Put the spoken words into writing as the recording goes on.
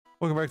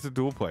Welcome back to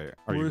DUOPlay.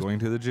 Are you going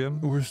to the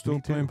gym? We're still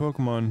playing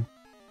Pokemon.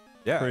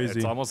 Yeah, Crazy.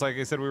 It's almost like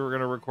I said we were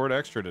going to record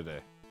extra today.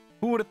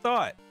 Who would have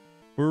thought?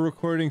 We're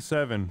recording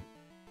 7.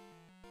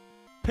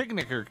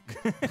 Picnicker.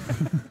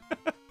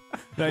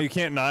 No, you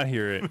can't not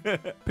hear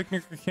it.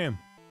 Picnicker Kim.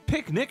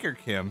 Picnicker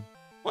Kim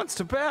wants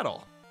to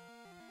battle.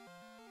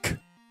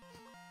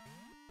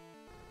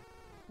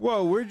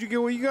 Whoa, where'd you get?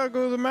 Well, you gotta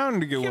go to the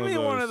mountain to get Give me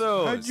one of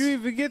those. How'd you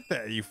even get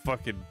that, you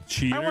fucking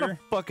cheater? I want a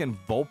fucking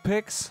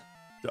Vulpix.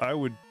 I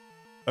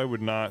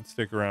would not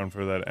stick around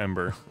for that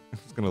Ember. I'm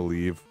just gonna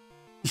leave.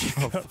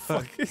 Oh,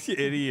 fucking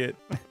idiot.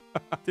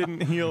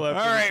 Didn't heal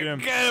after All right, the gym.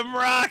 get him,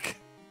 Rock!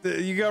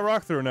 You got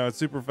Rock Throw now, it's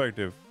super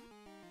effective.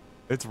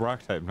 It's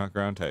Rock type, not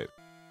Ground type.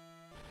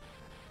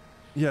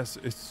 Yes,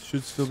 it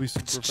should still be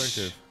super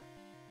effective.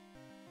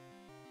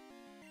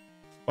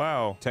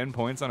 Wow. 10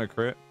 points on a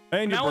crit.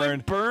 And you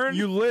burned.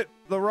 You lit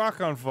the rock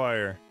on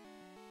fire.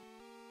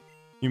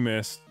 You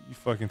missed. You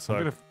fucking suck.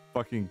 I'm gonna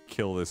fucking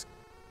kill this.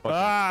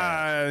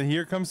 Cat.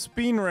 Here comes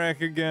Spin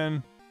Rack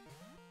again.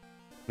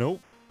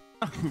 Nope.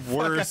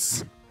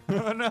 Worse.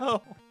 Oh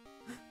no.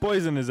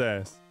 Poison his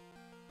ass.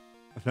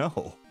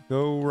 No.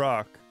 Go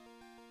Rock.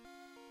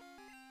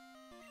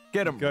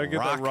 Get him, Gotta get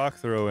Rock. that Rock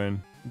Throw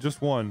in. Just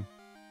one.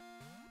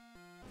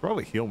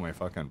 Probably heal my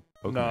fucking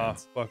Pokemon. Nah,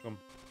 fuck him.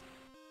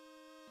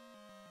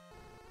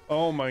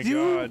 Oh my you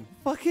god.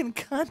 Fucking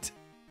cunt.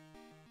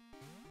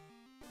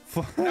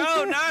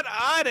 No, not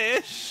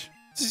Oddish.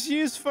 Just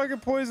use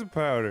fucking poison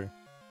powder.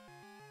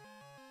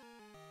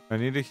 I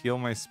need to heal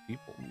my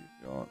Speeple.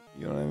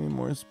 You don't have any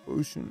more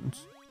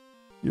potions.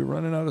 You're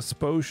running out of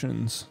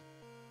potions.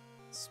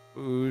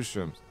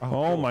 Spooshums.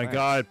 Oh my thanks.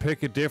 god,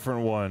 pick a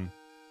different one.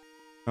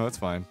 Oh, that's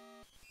fine.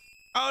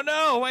 Oh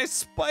no, my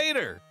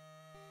spider!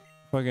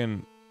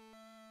 Fucking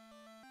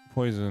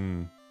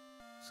poison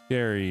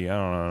scary, I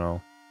don't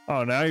know.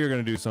 Oh, now you're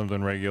gonna do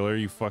something regular,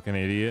 you fucking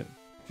idiot.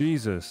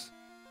 Jesus.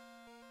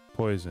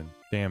 Poison.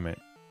 Damn it.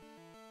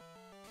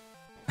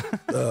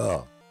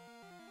 Ugh.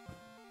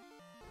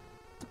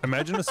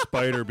 Imagine a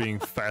spider being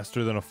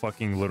faster than a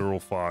fucking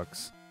literal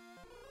fox.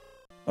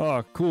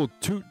 Oh, cool.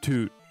 Toot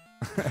toot.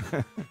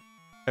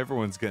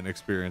 Everyone's getting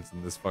experience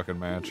in this fucking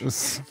match.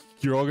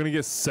 You're all gonna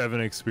get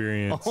 7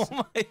 experience.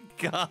 Oh my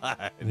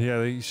god.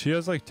 Yeah, she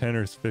has like 10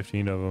 or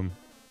 15 of them.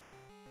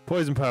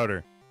 Poison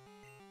powder.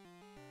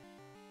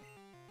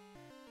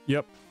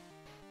 Yep.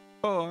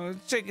 Oh, I'm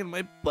shaking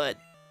my butt.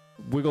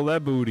 Wiggle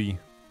that booty.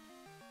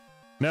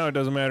 Now it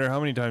doesn't matter how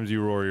many times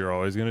you roar, you're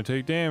always gonna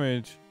take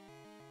damage.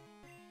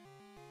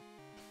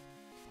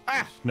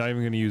 Ah! Not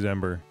even gonna use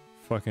Ember.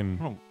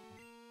 Fucking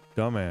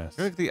dumbass.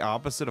 You're like the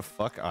opposite of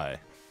fuck eye.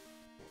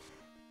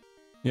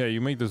 Yeah,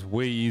 you make this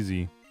way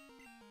easy.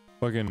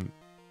 Fucking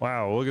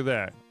wow, look at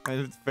that.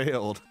 And it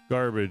failed.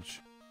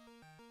 Garbage.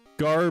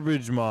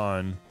 Garbage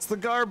mon. It's the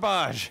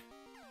garbage.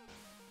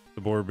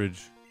 The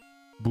borbage.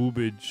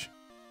 Boobage.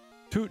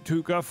 Toot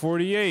Toot got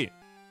 48.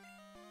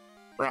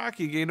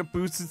 Rocky gained a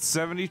boosted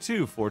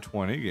 72.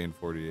 420 gained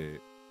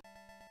 48.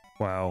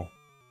 Wow.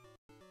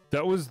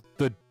 That was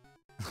the...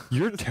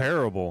 You're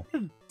terrible.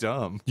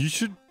 Dumb. You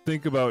should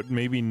think about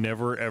maybe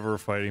never ever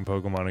fighting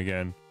Pokemon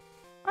again.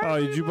 Oh,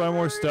 did you buy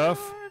more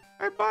stuff?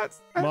 I bought...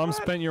 Mom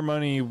spent your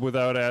money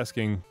without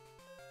asking.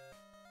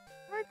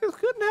 I just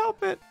couldn't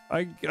help it.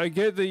 I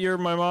get that you're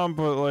my mom,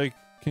 but like,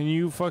 can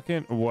you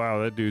fucking...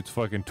 Wow, that dude's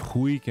fucking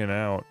tweaking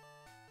out.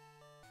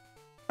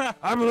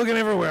 I'm looking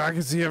everywhere. I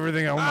can see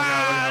everything. Oh my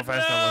god, look how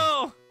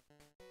fast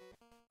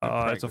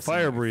I'm like. It's a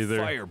fire breather.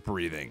 Fire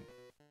breathing.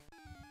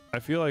 I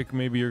feel like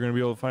maybe you're gonna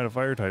be able to find a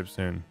fire type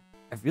soon.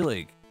 I feel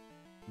like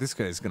this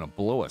guy's gonna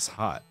blow us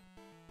hot.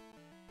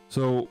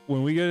 So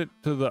when we get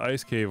to the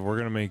ice cave, we're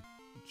gonna make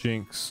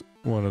Jinx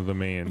one of the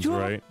mains,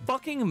 right?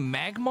 Fucking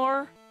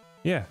Magmar?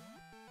 Yeah.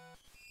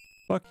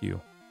 Fuck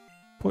you.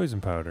 Poison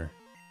powder.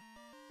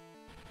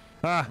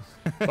 Ah!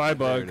 Bye,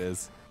 bug. There it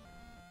is.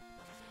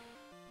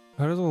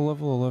 How does a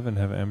level 11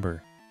 have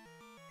Ember?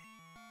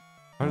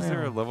 How is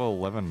there a level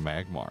 11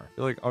 Magmar? I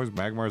feel like always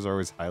Magmars are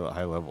always high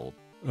level.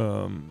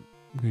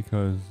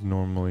 Because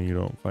normally you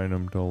don't fight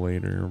them till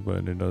later,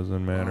 but it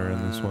doesn't matter.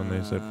 In this one,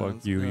 they said,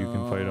 fuck you, you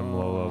can fight them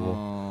low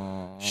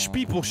level.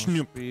 Speeple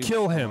Snoop,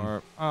 kill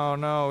him! Oh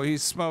no, he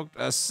smoked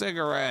a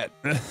cigarette!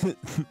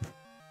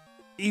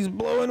 He's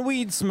blowing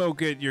weed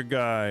smoke at your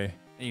guy.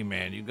 Hey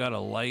man, you got a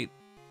light?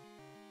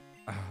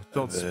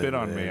 Don't spit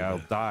on me, I'll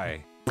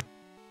die.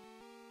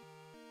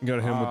 You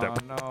gotta hit him with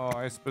that. No,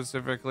 I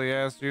specifically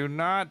asked you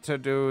not to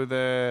do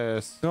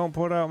this. Don't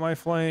put out my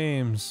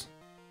flames.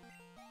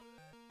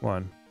 Come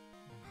on.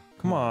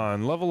 Come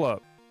on, level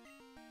up.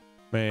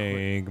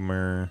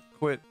 Magmar.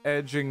 Quit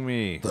edging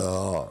me.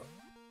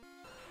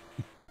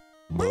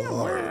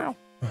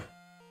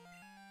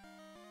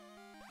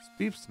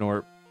 Speep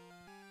Snorp.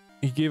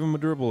 He gave him a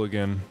dribble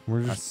again.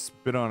 We're I just...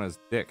 spit on his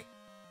dick.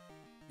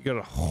 You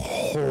gotta...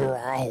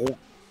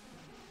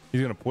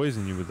 He's gonna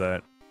poison you with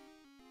that.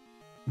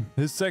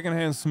 His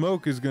secondhand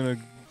smoke is gonna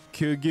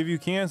give you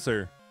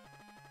cancer.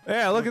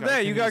 Yeah, look at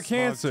that. You got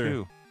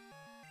cancer.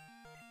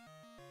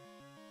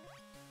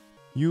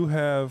 You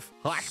have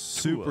Hot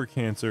super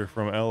cancer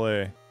from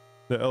LA.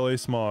 The LA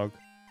smog.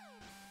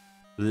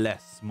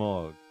 Less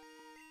smog.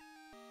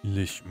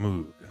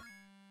 Lishmoog.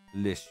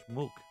 Less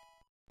smoke.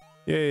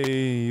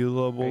 Yay, you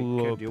level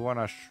Hey, up. kid, you want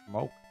to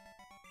smoke?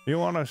 You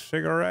want a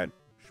cigarette?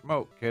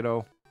 Smoke,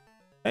 kiddo.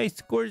 I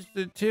scorched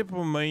the tip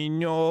of my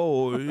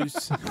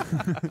nose.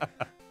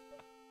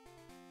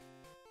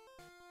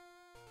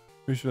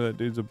 Pretty sure that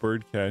dude's a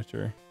bird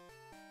catcher.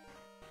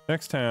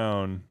 Next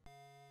town.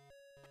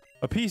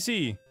 A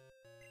PC.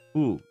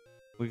 Ooh,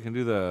 we can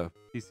do the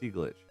PC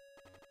glitch.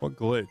 What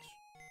glitch?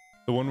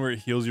 The one where it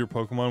heals your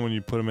Pokemon when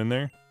you put them in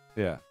there?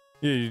 Yeah.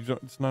 Yeah, you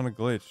don't, it's not a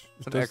glitch.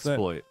 It's It an does that.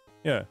 exploit.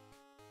 Yeah.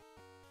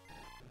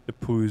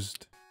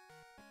 Depoosed.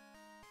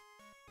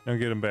 Now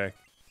get him back.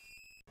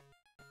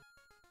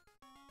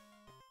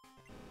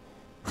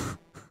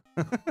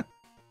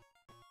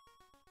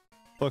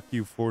 Fuck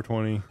you,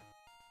 420.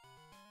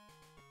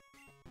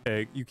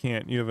 Egg. You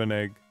can't. You have an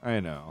egg. I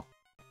know.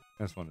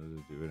 I just wanted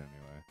to do it anyway.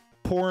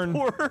 Porn.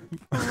 Poor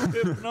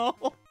no.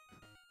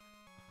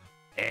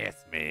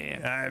 Ass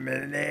man. I'm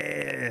an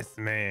ass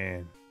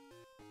man.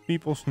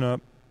 People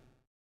snup.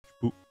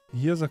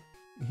 He has a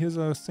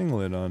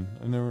singlet on.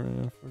 I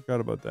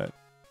forgot about that.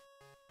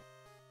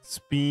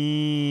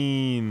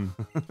 Speen.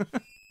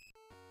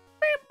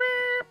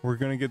 We're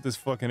gonna get this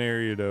fucking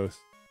area dose.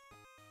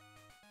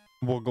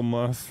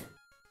 Muff.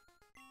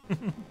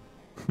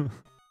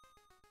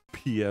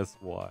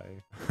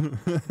 PSY.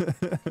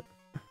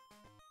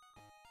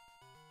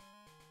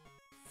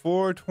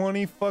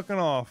 420 fucking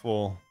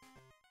awful.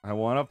 I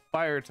want a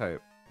fire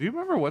type. Do you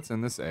remember what's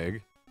in this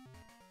egg?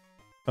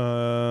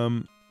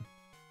 I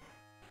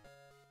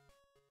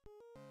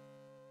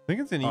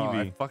think it's an Oh, I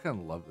Eevee.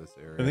 fucking love this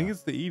area. I think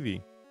it's the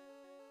Eevee.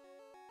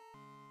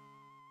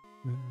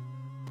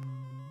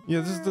 Yeah,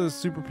 this is the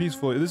super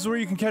peaceful. This is where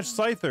you can catch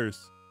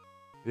Scythers.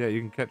 Yeah,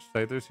 you can catch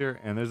Scythers here,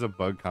 and there's a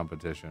bug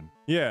competition.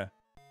 Yeah,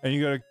 and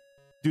you gotta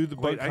do the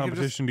bug Wait, I can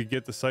competition to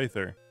get the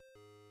Scyther.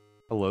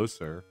 Hello,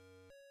 sir.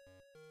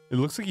 It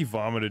looks like he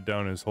vomited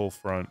down his whole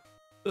front.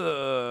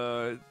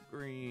 It's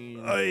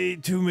green. I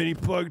ate too many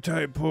bug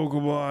type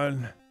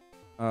Pokemon.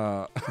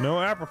 No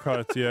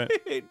apricots yet. I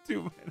ate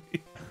too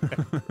many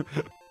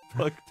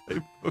bug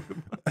type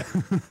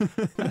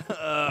Pokemon.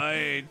 I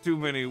ate too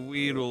many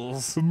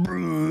Weedles.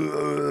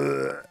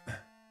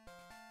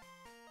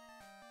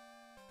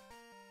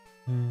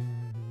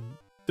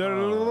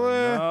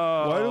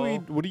 No. Why do we?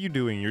 What are you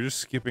doing? You're just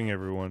skipping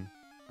everyone.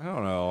 I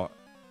don't know.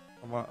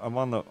 I'm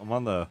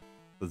on the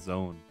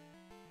zone.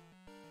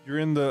 You're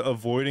in the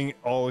avoiding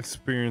all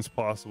experience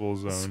possible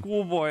zone.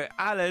 Schoolboy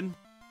Alan.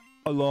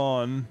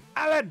 Alon.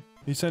 Alan.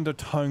 He sent a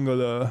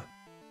Tangela.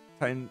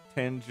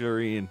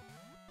 Tangerine.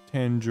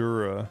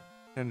 Tangura.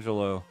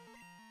 Tangelo.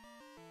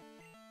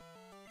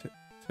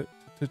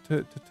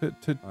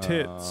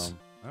 Tits.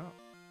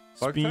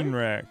 Bug Speen type?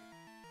 rack.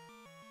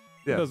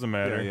 Yeah. Doesn't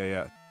matter.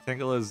 Yeah.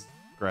 Tangela's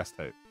grass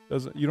type.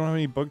 Doesn't. You don't have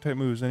any bug type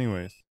moves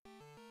anyways.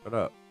 Shut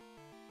up.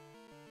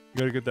 You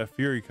gotta get that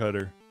Fury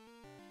Cutter.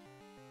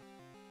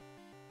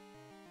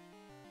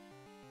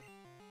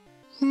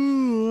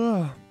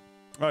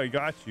 I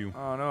got you.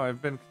 Oh no,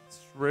 I've been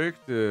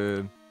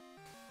constricted.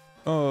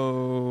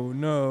 Oh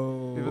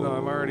no. Even though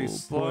I'm already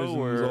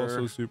slower. Poison's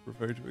also super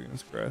effective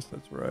against grass,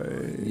 that's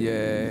right.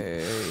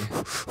 Yay.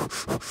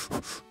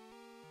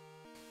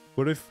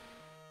 What if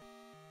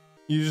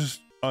you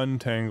just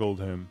untangled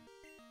him?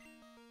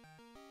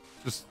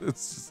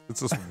 It's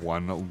just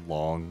one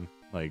long,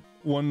 like,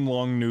 One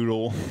long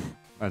noodle.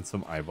 and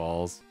some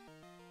eyeballs.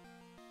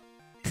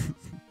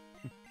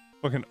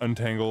 Fucking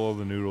untangle all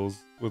the noodles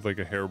with like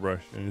a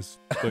hairbrush and just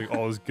like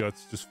all his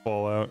guts just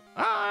fall out.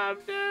 Ah, I'm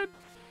dead.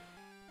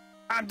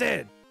 I'm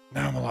dead.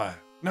 Now I'm alive.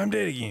 Now I'm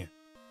dead again.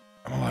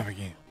 I'm alive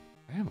again.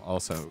 I am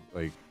also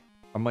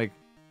I'm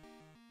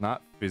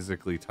not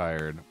physically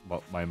tired,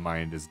 but my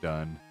mind is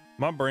done.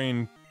 My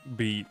brain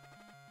beat.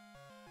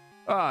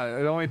 Ah,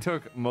 it only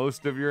took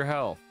most of your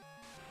health.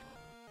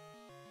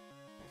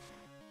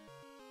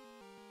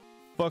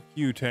 Fuck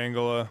you,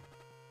 Tangela.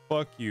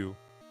 Fuck you.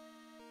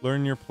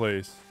 Learn your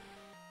place.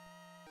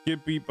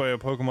 Get beat by a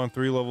Pokemon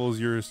 3 levels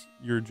your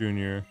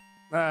junior.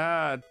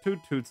 Ah, Toot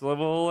Toot's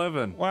level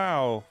 11.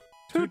 Wow.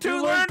 Toot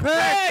Toot learned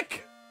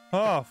Peck!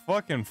 Oh,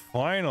 fucking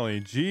finally.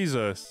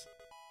 Jesus.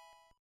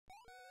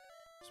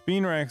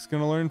 Speenrack's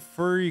gonna learn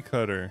Furry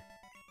Cutter.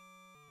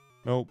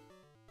 Nope.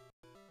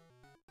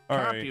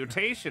 Alright.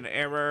 Computation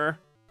error.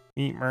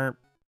 Meet merp.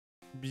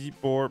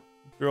 Beep borp.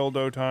 Drill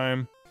dough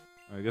time.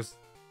 I guess,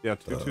 yeah,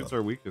 Toot Toot's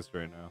our weakest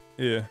right now.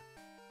 Yeah.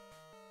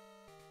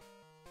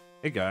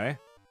 Hey, guy.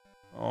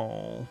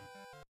 Oh.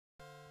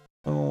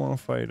 I don't want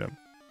to fight him.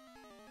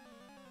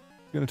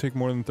 It's gonna take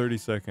more than 30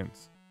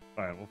 seconds.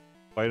 Fine, we'll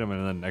fight him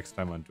and then next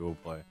time on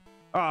DUOPlay.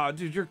 Ah,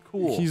 dude, you're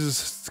cool. He's a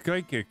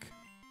psychic.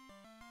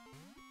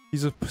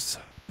 He's a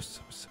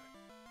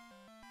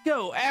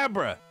Go,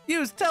 Abra!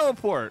 Use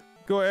teleport!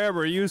 Go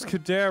Abra, use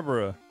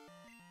Kadabra.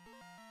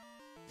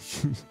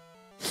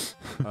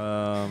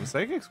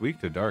 Psychic's weak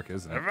to dark,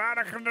 isn't it?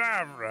 Avada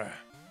Kedavra.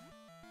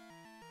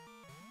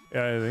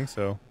 Yeah, I think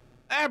so.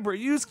 Abra,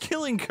 use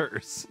Killing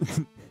Curse.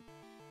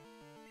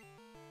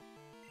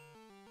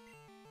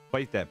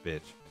 Fight that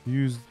bitch.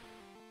 Use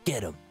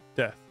Get him.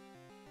 death.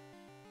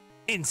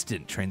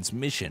 Instant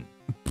transmission.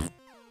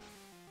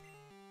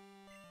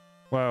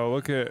 Wow,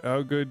 look at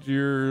how good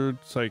your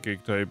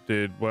psychic type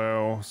did.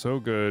 Wow, so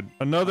good.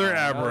 Another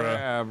Abra.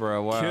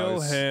 Abra, wow.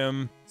 Kill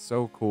him.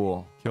 So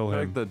cool. Kill him.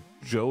 Like the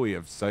Joey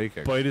of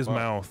psychic. Bite his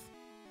mouth.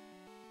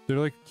 They're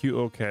like cute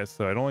little cats,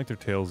 though. I don't like their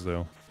tails,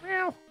 though.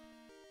 Meow.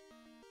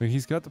 Like,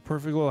 he's got the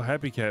perfect little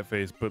happy cat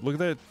face, but look at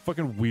that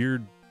fucking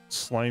weird,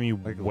 slimy,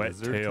 Like a wet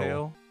lizard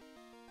tail.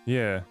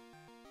 Yeah.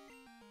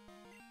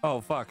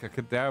 Oh, fuck. A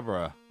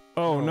Kadabra.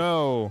 Oh,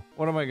 no.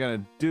 What am I going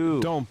to do?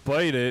 Don't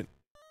bite it.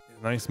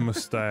 Nice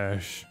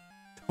mustache.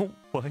 Don't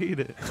bite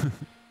it.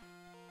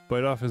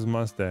 Bite off his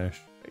mustache.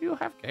 You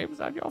have games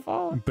on your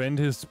phone. Bend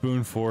his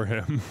spoon for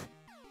him.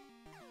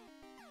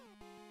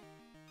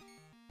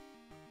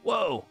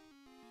 Whoa.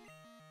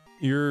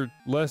 You're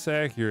less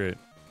accurate.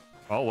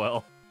 Oh,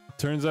 well.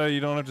 Turns out you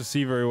don't have to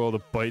see very well to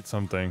bite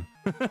something.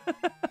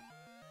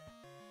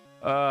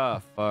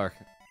 Ah, fuck.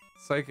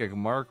 Psychic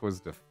Mark was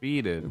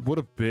defeated. What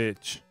a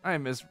bitch. I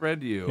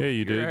misread you. Yeah,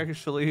 you did. You're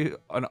actually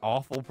an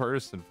awful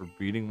person for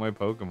beating my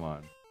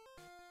Pokemon.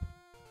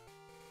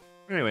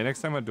 Anyway,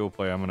 next time I dual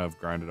play, I'm gonna have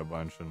grinded a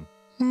bunch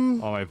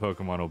and all my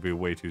Pokemon will be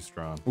way too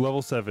strong.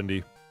 Level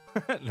 70.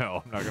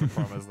 No, I'm not gonna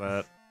promise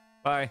that.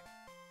 Bye.